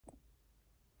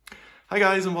Hi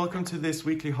guys, and welcome to this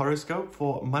weekly horoscope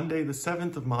for Monday the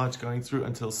 7th of March going through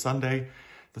until Sunday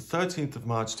the 13th of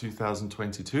March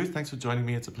 2022. Thanks for joining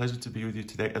me. It's a pleasure to be with you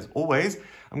today. As always,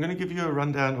 I'm going to give you a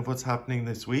rundown of what's happening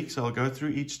this week. So I'll go through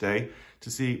each day to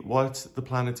see what the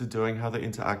planets are doing, how they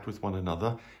interact with one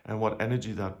another, and what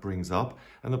energy that brings up.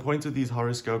 And the point of these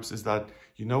horoscopes is that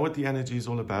you know what the energy is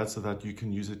all about so that you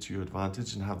can use it to your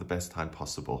advantage and have the best time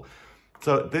possible.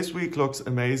 So this week looks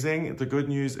amazing. The good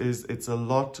news is it's a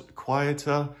lot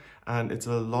quieter and it's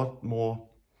a lot more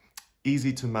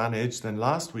easy to manage than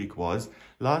last week was.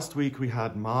 Last week we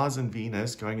had Mars and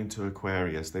Venus going into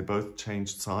Aquarius. They both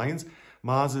changed signs.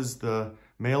 Mars is the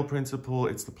male principle.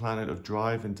 It's the planet of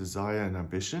drive and desire and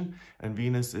ambition. And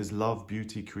Venus is love,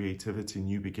 beauty, creativity,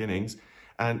 new beginnings.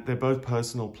 And they're both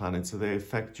personal planets, so they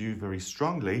affect you very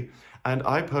strongly. And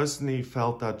I personally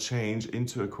felt that change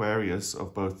into Aquarius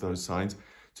of both those signs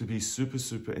to be super,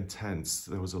 super intense.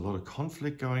 There was a lot of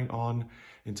conflict going on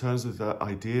in terms of the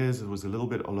ideas. It was a little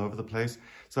bit all over the place.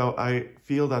 So I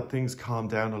feel that things calmed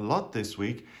down a lot this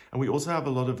week. And we also have a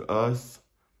lot of earth,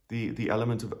 the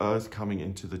element of earth coming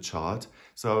into the chart.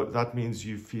 So that means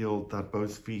you feel that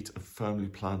both feet are firmly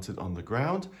planted on the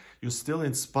ground. You're still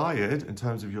inspired in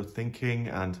terms of your thinking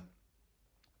and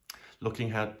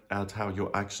looking at how your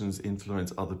actions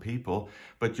influence other people,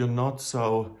 but you're not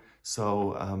so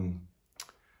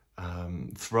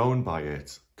thrown by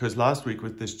it. Because last week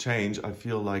with this change, I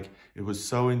feel like it was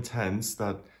so intense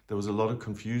that there was a lot of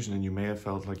confusion and you may have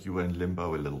felt like you were in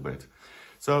limbo a little bit.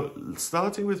 So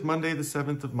starting with Monday, the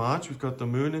 7th of March, we've got the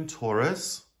moon in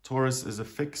Taurus. Taurus is a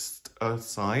fixed earth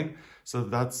sign. So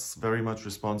that's very much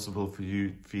responsible for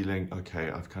you feeling,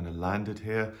 okay, I've kind of landed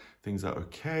here. Things are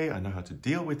okay. I know how to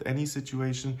deal with any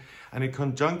situation. And it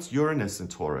conjuncts Uranus in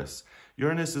Taurus.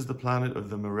 Uranus is the planet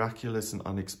of the miraculous and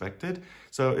unexpected.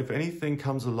 So if anything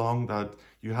comes along that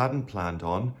you hadn't planned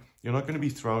on, you're not going to be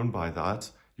thrown by that.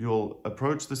 You'll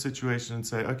approach the situation and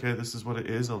say, okay, this is what it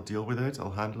is. I'll deal with it. I'll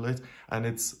handle it. And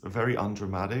it's very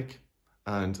undramatic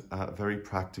and very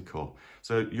practical.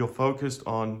 So you're focused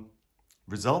on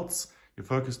results. You're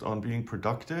focused on being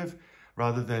productive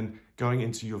rather than going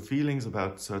into your feelings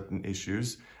about certain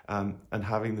issues and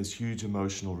having this huge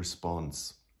emotional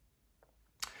response.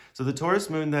 So the Taurus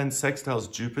moon then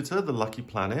sextiles Jupiter, the lucky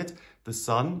planet, the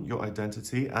sun, your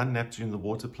identity, and Neptune, the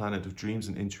water planet of dreams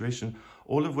and intuition,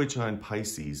 all of which are in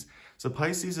Pisces. So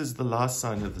Pisces is the last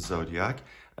sign of the zodiac.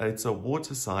 It's a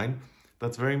water sign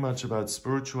that's very much about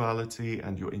spirituality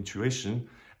and your intuition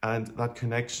and that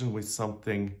connection with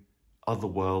something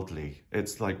otherworldly.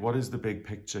 It's like, what is the big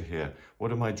picture here?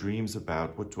 What are my dreams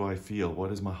about? What do I feel?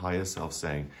 What is my higher self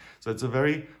saying? So it's a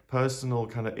very personal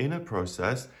kind of inner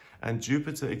process, and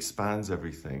Jupiter expands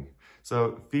everything.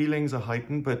 So feelings are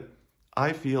heightened, but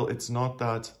I feel it's not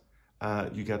that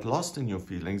you get lost in your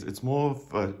feelings. It's more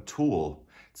of a tool.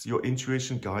 It's your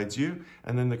intuition guides you.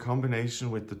 And then the combination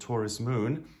with the Taurus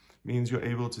moon means you're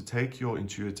able to take your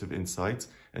intuitive insights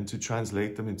and to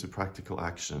translate them into practical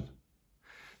action.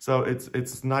 So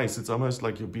it's nice. It's almost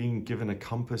like you're being given a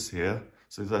compass here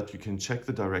so that you can check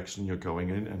the direction you're going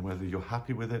in and whether you're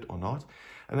happy with it or not.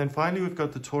 And then finally, we've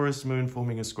got the Taurus moon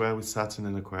forming a square with Saturn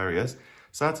in Aquarius.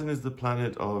 Saturn is the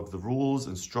planet of the rules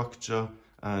and structure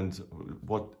and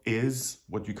what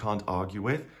you can't argue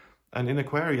with. And in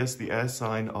Aquarius, the air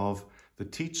sign of the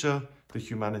teacher, the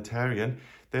humanitarian,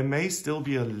 there may still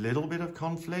be a little bit of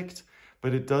conflict,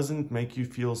 but it doesn't make you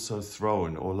feel so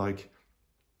thrown or like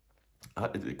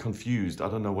confused. I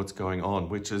don't know what's going on,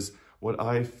 which is what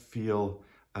I feel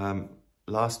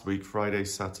last week, Friday,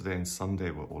 Saturday, and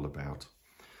Sunday were all about.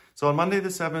 So on Monday, the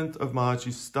 7th of March,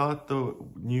 you start the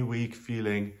new week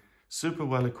feeling super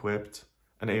well equipped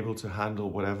and able to handle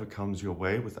whatever comes your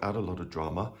way without a lot of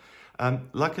drama.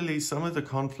 Luckily, some of the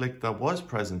conflict that was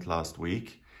present last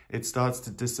week, it starts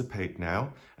to dissipate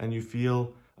now and you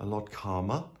feel a lot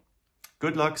calmer.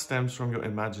 Good luck stems from your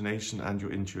imagination and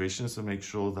your intuition, so make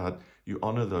sure that you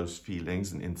honor those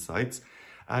feelings and insights.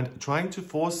 And trying to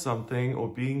force something or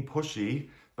being pushy,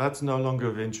 that's no longer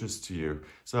of interest to you.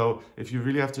 So if you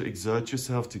really have to exert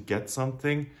yourself to get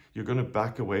something, you're going to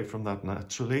back away from that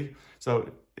naturally. So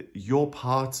your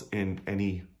part in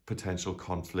any potential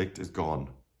conflict is gone.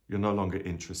 You're no longer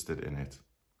interested in it.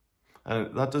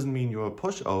 And that doesn't mean you're a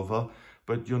pushover,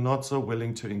 but you're not so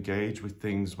willing to engage with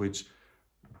things which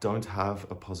don't have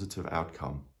a positive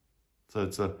outcome. So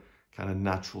it's a kind of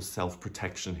natural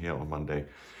self-protection here on Monday.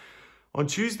 On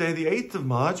Tuesday, the 8th of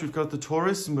March, we've got the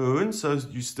Taurus moon. So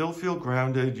you still feel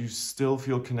grounded. You still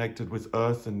feel connected with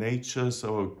earth and nature.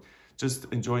 So just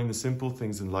enjoying the simple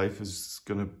things in life is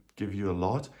going to give you a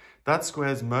lot. That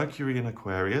squares Mercury in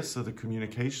Aquarius, so the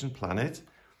communication planet.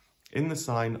 in the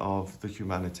sign of the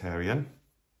humanitarian,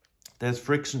 there's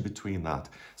friction between that.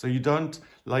 So you don't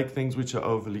like things which are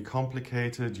overly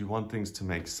complicated. You want things to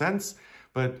make sense.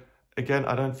 But again,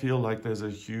 I don't feel like there's a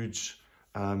huge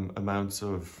amounts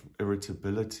of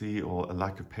irritability or a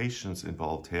lack of patience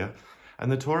involved here.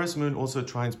 And the Taurus moon also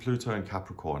trines Pluto in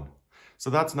Capricorn. So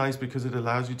that's nice because it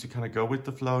allows you to kind of go with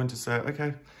the flow and to say,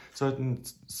 okay, certain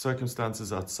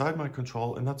circumstances outside my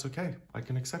control, and that's okay. I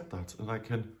can accept that and I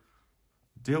can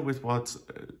deal with what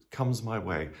comes my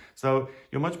way. So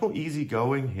you're much more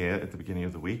easygoing here at the beginning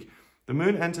of the week. The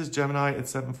moon enters Gemini at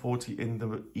 7:40 in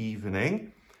the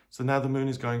evening. So now the moon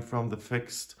is going from the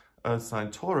fixed earth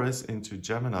sign Taurus into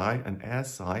Gemini, an air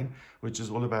sign, which is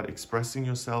all about expressing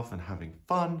yourself and having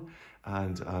fun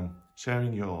and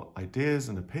sharing your ideas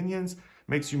and opinions.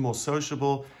 Makes you more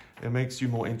sociable. It makes you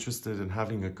more interested in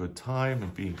having a good time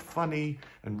and being funny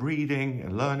and reading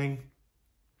and learning.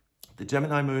 The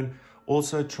Gemini moon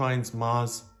also trines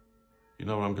Mars. You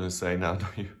know what I'm going to say now,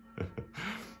 don't you?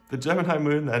 The Gemini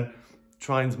moon then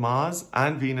trines Mars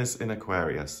and Venus in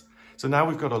Aquarius. So now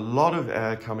we've got a lot of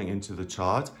air coming into the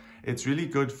chart. It's really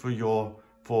good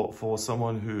for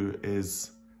someone who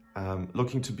is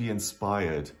looking to be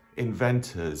inspired,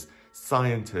 inventors,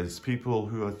 scientists, people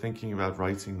who are thinking about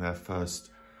writing their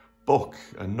first book,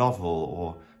 a novel,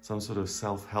 or some sort of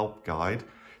self-help guide.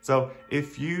 So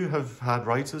if you have had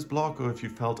writer's block or if you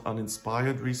felt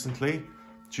uninspired recently,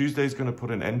 Tuesday is going to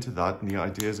put an end to that and the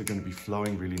ideas are going to be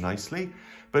flowing really nicely.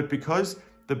 But because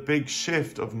the big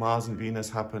shift of Mars and Venus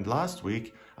happened last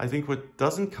week, I think what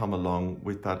doesn't come along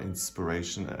with that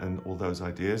inspiration and all those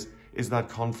ideas is that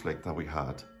conflict that we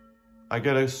had. I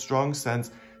get a strong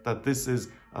sense that this is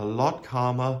a lot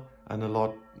calmer and a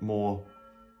lot more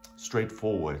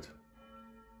straightforward.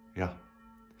 Yeah.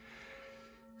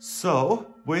 So,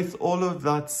 with all of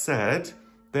that said,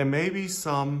 there may be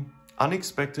some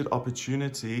unexpected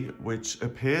opportunity which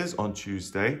appears on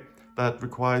Tuesday that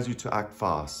requires you to act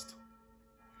fast.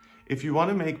 If you want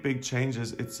to make big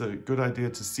changes, it's a good idea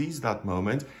to seize that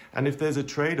moment. And if there's a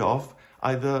trade-off,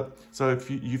 so if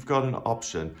you've got an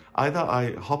option, either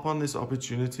I hop on this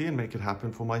opportunity and make it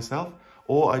happen for myself,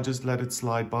 or I just let it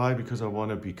slide by because I want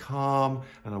to be calm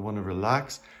and I want to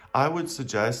relax. I would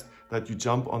suggest that you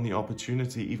jump on the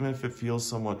opportunity, even if it feels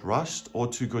somewhat rushed or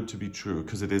too good to be true,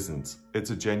 because it isn't.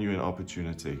 It's a genuine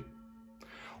opportunity.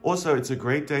 Also, it's a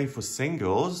great day for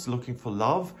singles looking for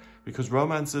love because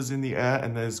romance is in the air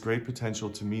and there's great potential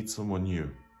to meet someone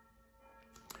new.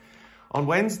 On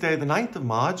Wednesday, the 9th of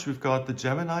March, we've got the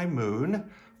Gemini moon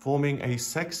forming a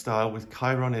sextile with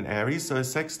Chiron in Aries. So a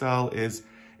sextile is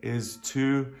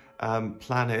two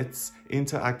planets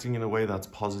interacting in a way that's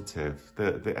positive.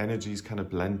 The energies kind of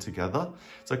blend together.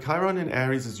 So Chiron in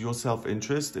Aries is your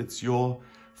self-interest. It's your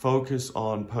focus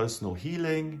on personal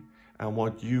healing and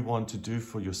what you want to do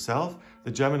for yourself.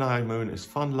 The Gemini moon is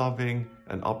fun-loving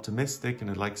and optimistic, and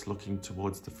it likes looking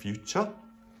towards the future.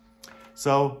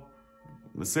 So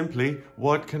simply,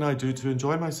 what can I do to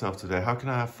enjoy myself today? How can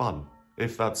I have fun?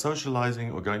 If that's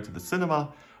socializing or going to the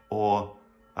cinema or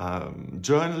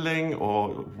journaling or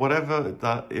whatever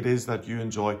that it is that you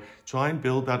enjoy, try and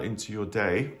build that into your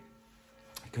day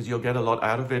because you'll get a lot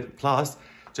out of it. Plus,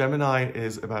 Gemini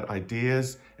is about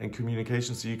ideas and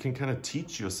communication, so you can kind of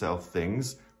teach yourself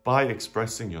things by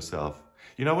expressing yourself.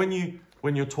 You know,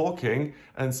 when you're talking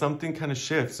and something kind of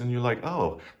shifts and you're like,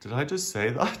 oh, did I just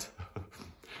say that?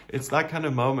 It's that kind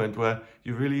of moment where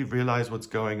you really realize what's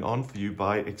going on for you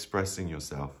by expressing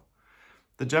yourself.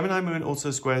 The Gemini moon also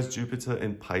squares Jupiter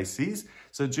in Pisces.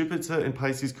 So Jupiter in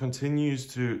Pisces continues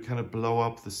to kind of blow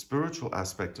up the spiritual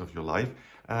aspect of your life,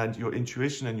 and your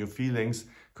intuition and your feelings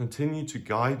continue to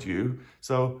guide you.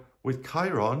 So with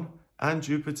Chiron and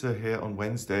Jupiter here on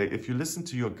Wednesday, if you listen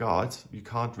to your gut, you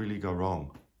can't really go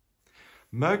wrong.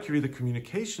 Mercury, the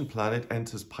communication planet,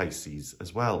 enters Pisces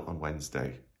as well on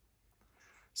Wednesday.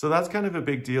 So that's kind of a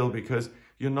big deal because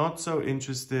you're not so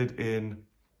interested in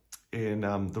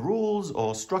the rules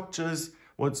or structures.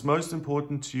 What's most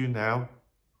important to you now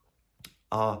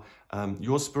are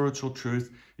your spiritual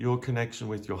truth, your connection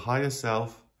with your higher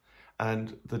self,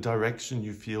 and the direction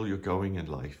you feel you're going in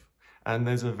life. And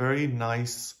there's a very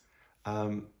nice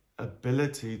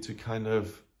ability to kind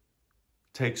of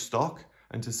take stock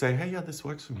and to say, hey, yeah, this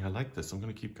works for me. I like this. I'm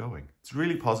going to keep going. It's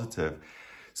really positive.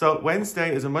 So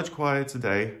Wednesday is a much quieter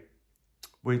day,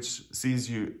 which sees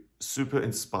you super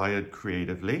inspired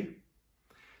creatively.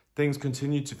 Things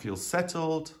continue to feel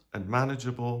settled and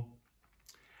manageable.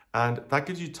 And that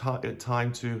gives you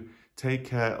time to take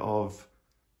care of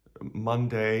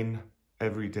mundane,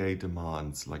 everyday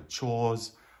demands like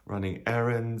chores, running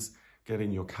errands,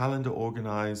 getting your calendar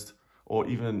organized, or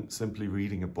even simply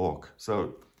reading a book.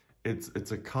 So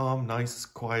it's a calm, nice,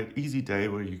 quiet, easy day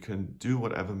where you can do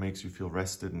whatever makes you feel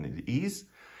rested and at ease.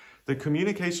 The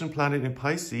communication planet in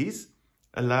Pisces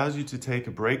allows you to take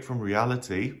a break from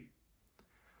reality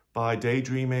by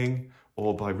daydreaming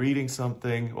or by reading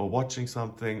something or watching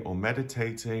something or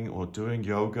meditating or doing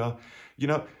yoga. You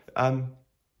know,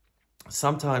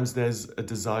 sometimes there's a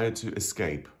desire to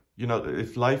escape. You know,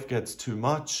 if life gets too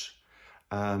much,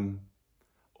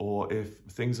 or if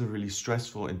things are really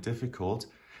stressful and difficult,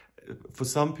 for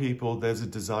some people, there's a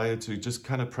desire to just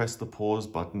kind of press the pause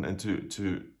button and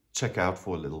to check out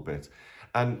for a little bit.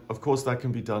 And of course, that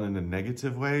can be done in a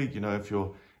negative way. You know,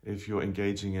 if you're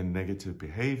engaging in negative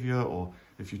behavior, or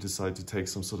if you decide to take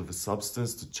some sort of a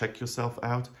substance to check yourself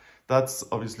out, that's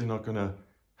obviously not going to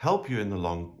help you in the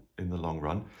long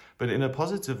run. But in a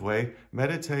positive way,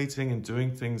 meditating and doing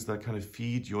things that kind of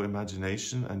feed your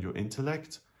imagination and your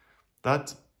intellect,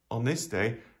 that on this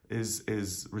day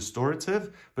is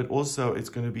restorative, but also it's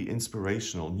going to be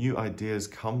inspirational. New ideas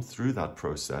come through that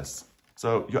process.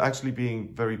 So you're actually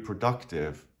being very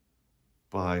productive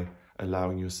by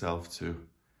allowing yourself to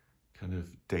kind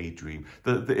of daydream.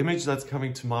 The image that's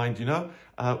coming to mind, you know,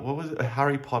 what was it?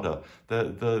 Harry Potter,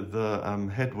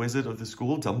 the head wizard of the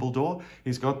school, Dumbledore.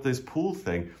 He's got this pool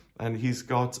thing, and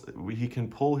he can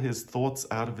pull his thoughts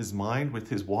out of his mind with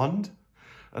his wand.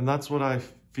 And that's what I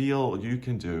feel you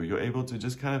can do. You're able to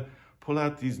just kind of pull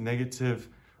out these negative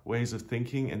ways of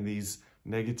thinking and these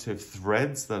negative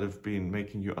threads that have been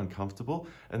making you uncomfortable.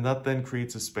 And that then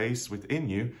creates a space within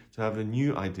you to have a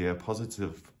new idea,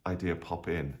 positive idea pop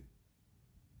in.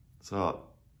 So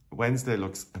Wednesday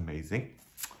looks amazing.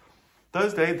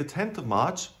 Thursday, the 10th of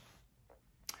March,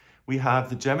 we have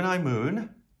the Gemini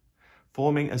moon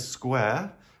forming a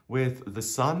square with the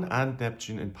Sun and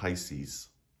Neptune in Pisces.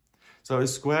 So a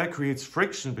square creates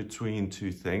friction between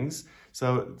two things.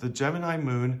 So the Gemini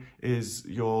moon is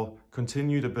your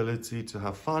continued ability to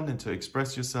have fun and to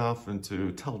express yourself and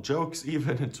to tell jokes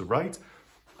even and to write.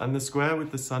 And the square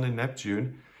with the Sun and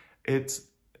Neptune, it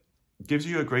gives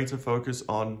you a greater focus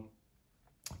on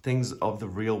things of the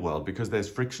real world because there's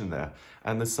friction there.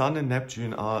 And the Sun and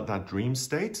Neptune are that dream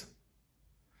state,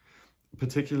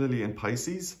 particularly in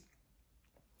Pisces.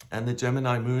 And the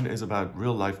Gemini moon is about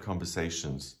real life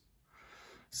conversations.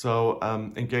 So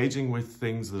engaging with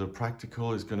things that are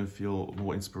practical is going to feel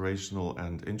more inspirational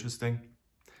and interesting.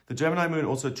 The Gemini moon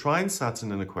also trines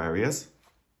Saturn in Aquarius.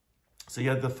 So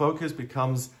yeah, the focus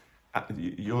becomes,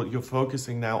 you're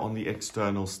focusing now on the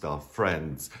external stuff,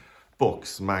 friends,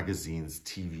 books, magazines,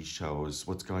 TV shows,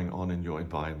 what's going on in your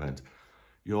environment.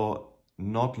 You're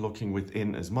not looking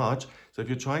within as much. So if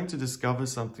you're trying to discover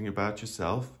something about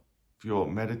yourself, if you're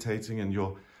meditating and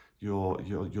you're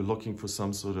looking for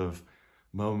some sort of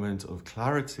moment of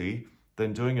clarity,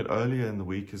 then doing it earlier in the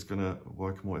week is going to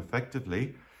work more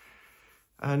effectively.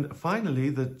 And finally,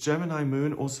 the Gemini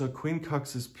moon also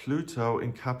quincunxes Pluto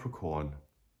in Capricorn.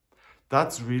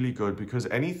 That's really good because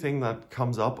anything that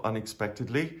comes up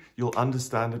unexpectedly, you'll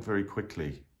understand it very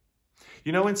quickly.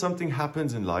 You know, when something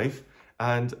happens in life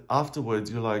and afterwards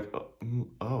you're like,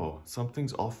 oh,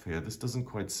 something's off here. This doesn't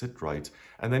quite sit right.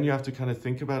 And then you have to kind of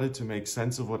think about it to make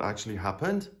sense of what actually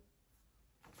happened.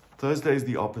 Thursday is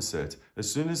the opposite.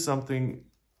 As soon as something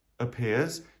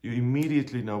appears, you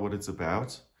immediately know what it's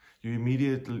about. You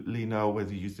immediately know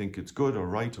whether you think it's good or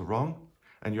right or wrong,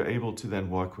 and you're able to then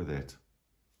work with it.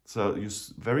 So you're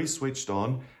very switched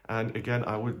on. And again,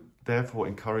 I would therefore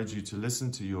encourage you to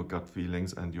listen to your gut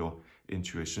feelings and your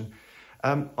intuition.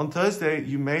 On Thursday,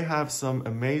 you may have some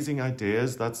amazing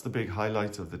ideas. That's the big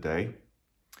highlight of the day.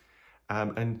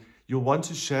 And you'll want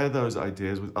to share those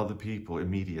ideas with other people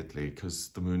immediately because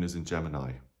the moon is in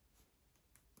Gemini.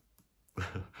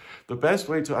 The best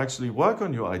way to actually work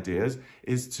on your ideas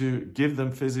is to give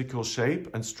them physical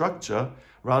shape and structure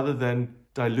rather than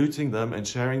diluting them and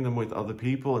sharing them with other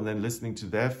people and then listening to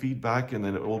their feedback and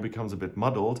then it all becomes a bit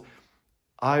muddled.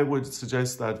 I would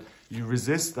suggest that you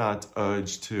resist that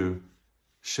urge to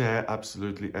share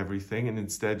absolutely everything and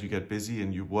instead you get busy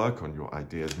and you work on your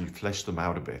ideas and you flesh them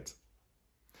out a bit.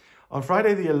 On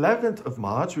Friday, the 11th of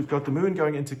March, we've got the moon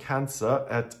going into Cancer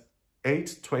at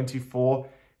 8:24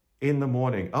 in the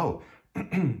morning. Oh,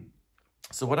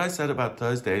 so what I said about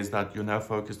Thursday is that you're now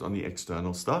focused on the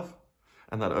external stuff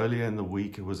and that earlier in the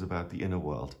week it was about the inner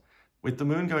world. With the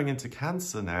moon going into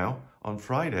Cancer now on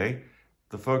Friday,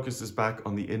 the focus is back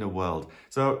on the inner world.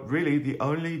 So really the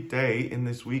only day in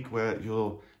this week where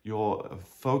you're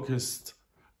focused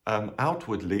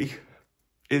outwardly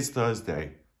is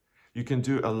Thursday. You can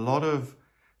do a lot of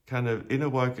kind of inner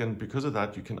work, and because of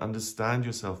that, you can understand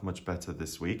yourself much better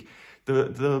this week.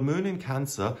 The moon in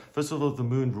Cancer, first of all, the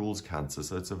moon rules Cancer,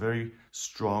 so it's a very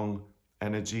strong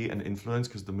energy and influence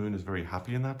because the moon is very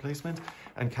happy in that placement.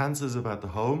 And Cancer is about the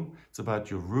home, it's about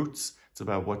your roots, it's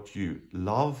about what you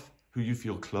love, who you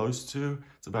feel close to,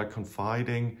 it's about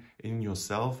confiding in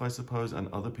yourself, I suppose, and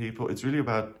other people. It's really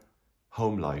about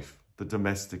home life, the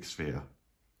domestic sphere.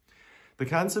 The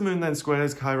Cancer moon then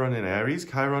squares Chiron in Aries.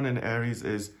 Chiron in Aries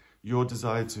is your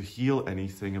desire to heal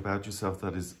anything about yourself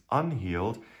that is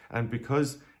unhealed. And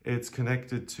because it's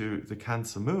connected to the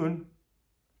Cancer moon,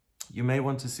 you may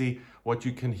want to see what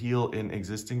you can heal in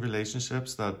existing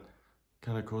relationships that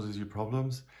kind of causes you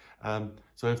problems.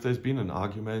 So if there's been an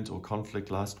argument or conflict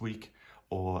last week,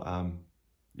 or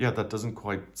that doesn't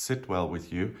quite sit well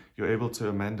with you, you're able to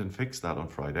amend and fix that on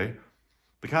Friday.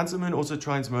 The Cancer moon also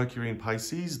trines Mercury in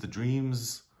Pisces. The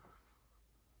dreams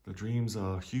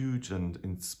are huge and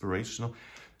inspirational.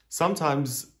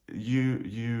 Sometimes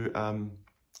you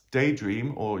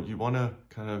daydream, or you want to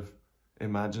kind of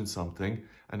imagine something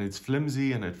and it's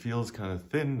flimsy and it feels kind of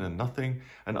thin and nothing.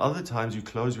 And other times you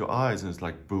close your eyes and it's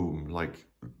like boom, like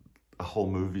a whole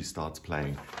movie starts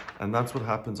playing. And that's what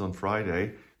happens on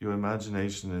Friday. Your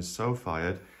imagination is so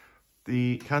fired.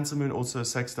 The Cancer moon also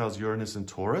sextiles Uranus and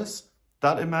Taurus.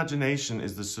 That imagination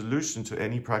is the solution to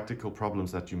any practical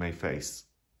problems that you may face.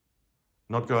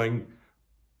 Not going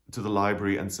to the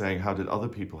library and saying, how did other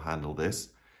people handle this?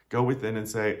 Go within and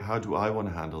say, how do I want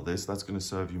to handle this? That's going to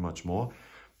serve you much more.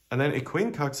 And then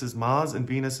equincux is Mars and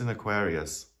Venus in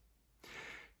Aquarius.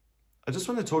 I just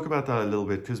want to talk about that a little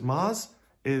bit, because Mars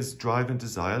is drive and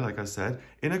desire, like I said.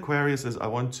 In Aquarius is I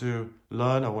want to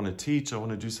learn, I want to teach, I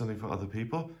want to do something for other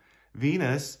people.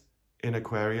 Venus in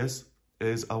Aquarius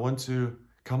is I want to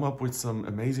come up with some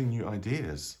amazing new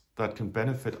ideas that can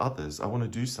benefit others. I want to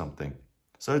do something.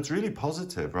 So it's really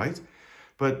positive, right?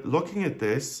 But looking at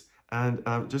this and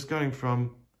just going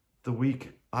from the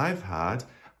week I've had,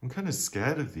 I'm kind of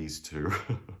scared of these two.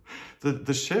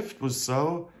 The shift was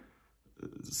so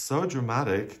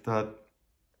dramatic that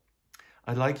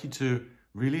I'd like you to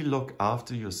really look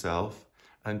after yourself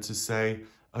and to say,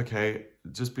 okay,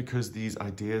 just because these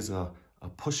ideas are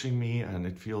pushing me and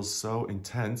it feels so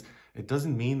intense, it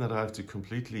doesn't mean that I have to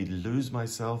completely lose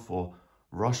myself or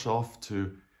rush off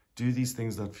to do these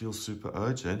things that feel super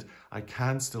urgent. I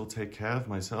can still take care of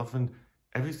myself and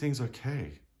everything's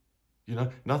okay. You know,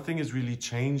 nothing has really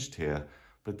changed here,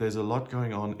 but there's a lot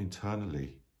going on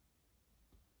internally.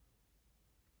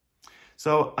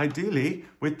 So ideally,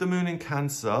 with the moon in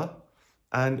Cancer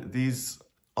and these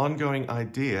ongoing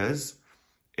ideas,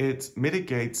 it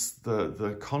mitigates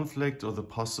the conflict or the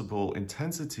possible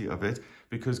intensity of it,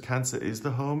 because Cancer is the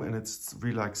home and it's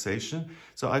relaxation.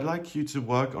 So I'd like you to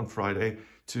work on Friday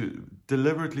to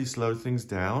deliberately slow things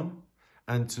down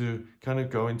and to kind of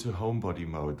go into homebody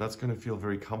mode. That's going to feel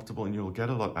very comfortable and you'll get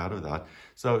a lot out of that.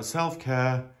 So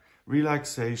self-care,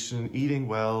 relaxation, eating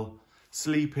well,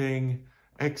 sleeping,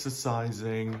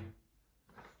 exercising,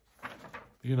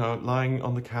 you know, lying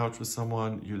on the couch with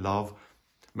someone you love.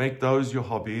 Make those your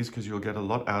hobbies, because you'll get a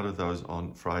lot out of those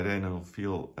on Friday and it'll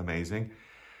feel amazing.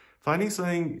 Finding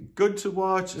something good to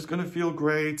watch is going to feel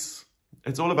great.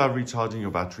 It's all about recharging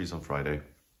your batteries on Friday.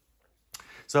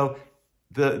 So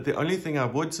the only thing I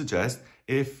would suggest,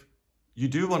 if you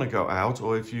do want to go out,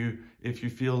 or if you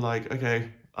feel like, okay,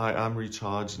 I am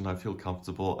recharged and I feel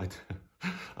comfortable,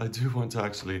 I do want to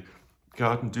actually go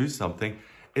out and do something,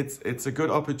 it's a good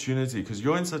opportunity because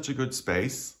you're in such a good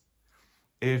space.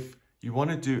 If you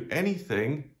want to do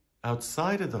anything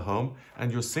outside of the home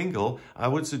and you're single, I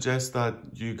would suggest that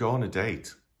you go on a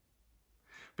date,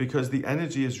 because the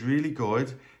energy is really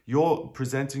good. You're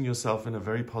presenting yourself in a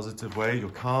very positive way. You're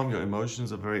calm, your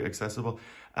emotions are very accessible.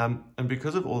 And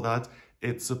because of all that,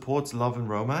 it supports love and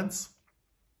romance.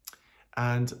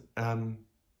 And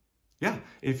yeah,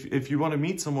 if you want to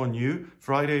meet someone new,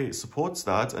 Friday supports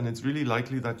that. And it's really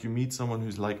likely that you meet someone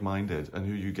who's like-minded and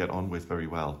who you get on with very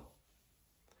well.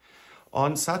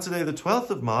 On Saturday, the 12th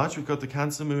of March, we've got the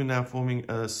Cancer moon now forming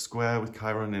a square with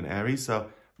Chiron in Aries. So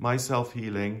my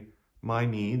self-healing, my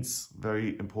needs,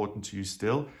 very important to you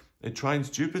still. It trines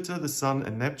Jupiter, the Sun,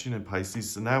 and Neptune in Pisces.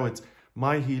 So now it's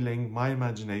my healing, my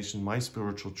imagination, my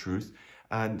spiritual truth.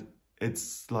 And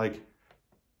it's like,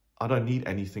 I don't need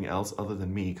anything else other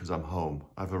than me because I'm home.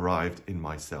 I've arrived in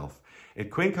myself.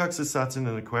 It quincunxes Saturn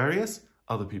in Aquarius.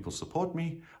 Other people support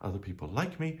me. Other people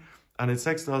like me. And it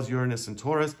sextiles Uranus and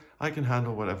Taurus. I can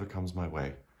handle whatever comes my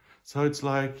way. So it's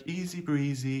like easy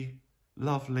breezy,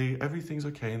 lovely. Everything's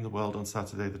okay in the world on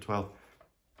Saturday the 12th.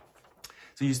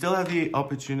 So you still have the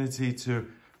opportunity to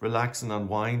relax and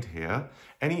unwind here.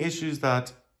 Any issues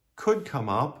that could come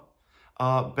up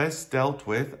are best dealt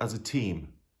with as a team.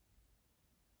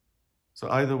 So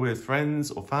either with friends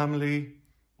or family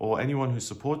or anyone who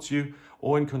supports you,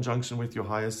 or in conjunction with your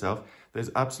higher self. There's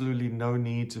absolutely no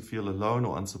need to feel alone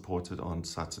or unsupported on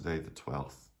Saturday the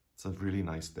 12th. It's a really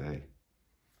nice day.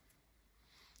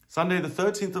 Sunday the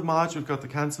 13th of March, we've got the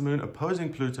Cancer Moon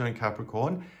opposing Pluto in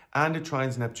Capricorn, and it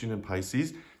trines Neptune in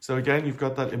Pisces. So again, you've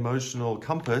got that emotional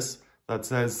compass that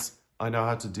says, I know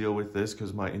how to deal with this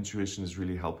because my intuition is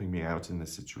really helping me out in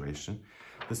this situation.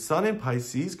 The Sun in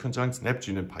Pisces conjuncts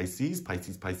Neptune in Pisces,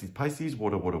 Pisces,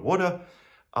 water, water, water.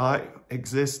 I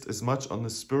exist as much on the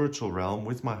spiritual realm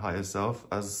with my higher self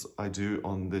as I do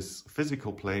on this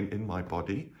physical plane in my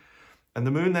body. And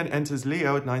the moon then enters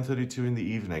Leo at 9:32 in the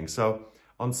evening. So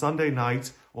on Sunday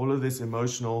night, all of this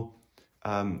emotional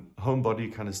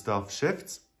homebody kind of stuff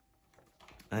shifts,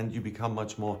 and you become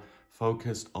much more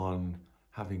focused on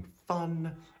having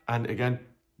fun. And again,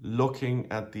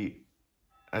 looking at the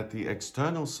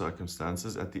external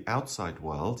circumstances, at the outside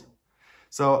world.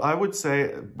 So I would say,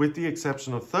 with the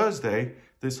exception of Thursday,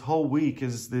 this whole week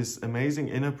is this amazing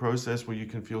inner process where you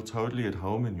can feel totally at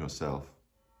home in yourself.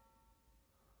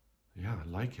 Yeah, I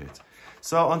like it.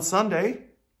 So on Sunday,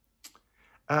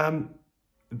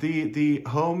 the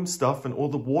home stuff and all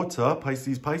the water,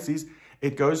 Pisces,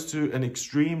 it goes to an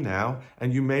extreme now,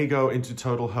 and you may go into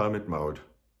total hermit mode.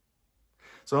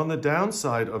 So on the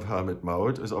downside of hermit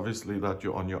mode is obviously that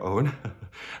you're on your own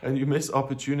and you miss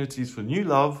opportunities for new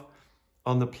love.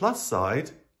 On the plus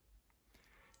side,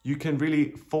 you can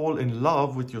really fall in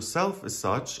love with yourself as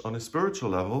such on a spiritual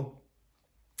level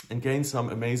and gain some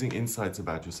amazing insights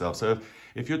about yourself. So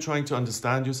if you're trying to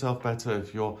understand yourself better,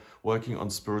 if you're working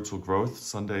on spiritual growth,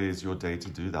 Sunday is your day to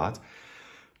do that.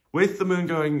 With the moon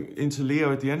going into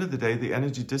Leo at the end of the day, the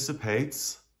energy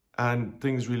dissipates and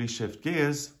things really shift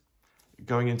gears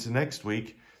going into next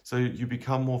week. So you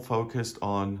become more focused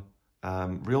on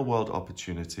real world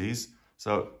opportunities.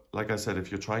 So like I said,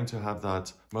 if you're trying to have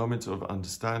that moment of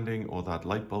understanding or that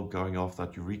light bulb going off,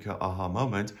 that eureka aha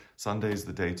moment, Sunday is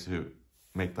the day to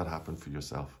make that happen for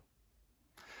yourself.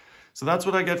 So that's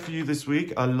what I get for you this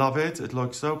week. I love it. It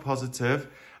looks so positive.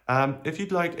 If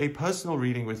you'd like a personal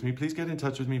reading with me, please get in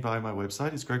touch with me via my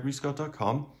website. It's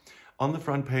gregoryscott.com. On the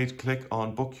front page, click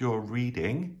on Book Your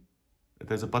Reading.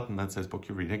 There's a button that says Book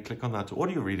Your Reading. Click on that to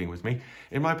order your reading with me.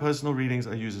 In my personal readings,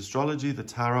 I use astrology, the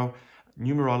tarot,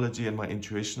 numerology, and my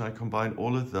intuition. I combine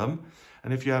all of them.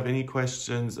 And if you have any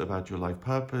questions about your life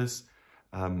purpose,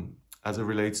 as it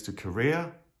relates to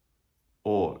career,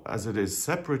 or as it is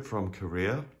separate from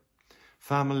career,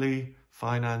 family,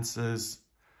 finances,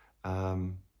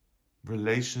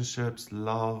 relationships,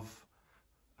 love,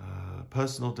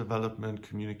 personal development,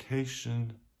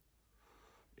 communication,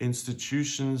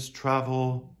 institutions,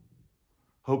 travel,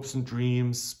 hopes and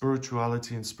dreams,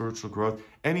 spirituality and spiritual growth,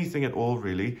 anything at all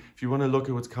really. If you want to look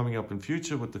at what's coming up in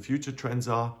future, what the future trends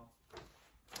are,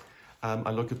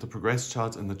 I look at the progress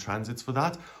chart and the transits for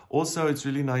that. Also, it's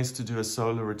really nice to do a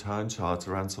solar return chart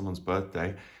around someone's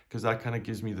birthday, because that kind of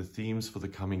gives me the themes for the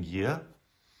coming year.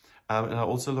 And I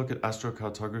also look at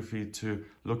astrocartography to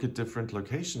look at different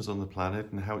locations on the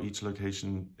planet and how each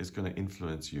location is going to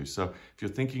influence you. So if you're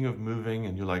thinking of moving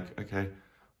and you're like, okay,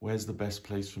 where's the best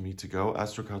place for me to go?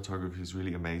 Astrocartography is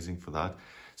really amazing for that.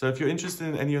 So if you're interested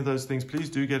in any of those things, please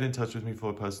do get in touch with me for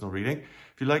a personal reading.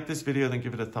 If you like this video, then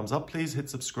give it a thumbs up, please. Hit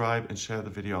subscribe and share the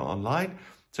video online.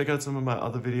 Check out some of my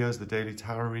other videos, the daily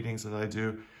tarot readings that I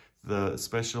do, the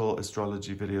special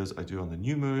astrology videos I do on the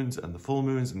new moons and the full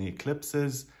moons and the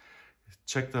eclipses.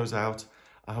 Check those out.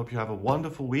 I hope you have a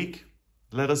wonderful week.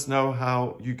 Let us know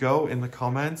how you go in the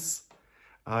comments.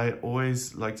 I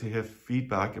always like to hear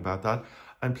feedback about that.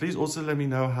 And please also let me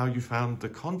know how you found the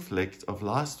conflict of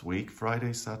last week,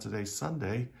 Friday, Saturday,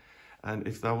 Sunday, and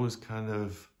if that was kind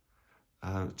of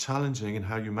challenging and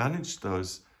how you managed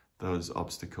those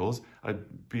obstacles.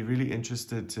 I'd be really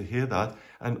interested to hear that.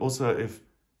 And also if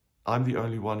I'm the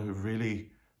only one who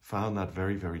really found that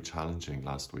very, very challenging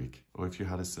last week, or if you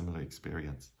had a similar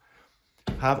experience.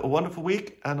 Have a wonderful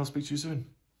week, and I'll speak to you soon.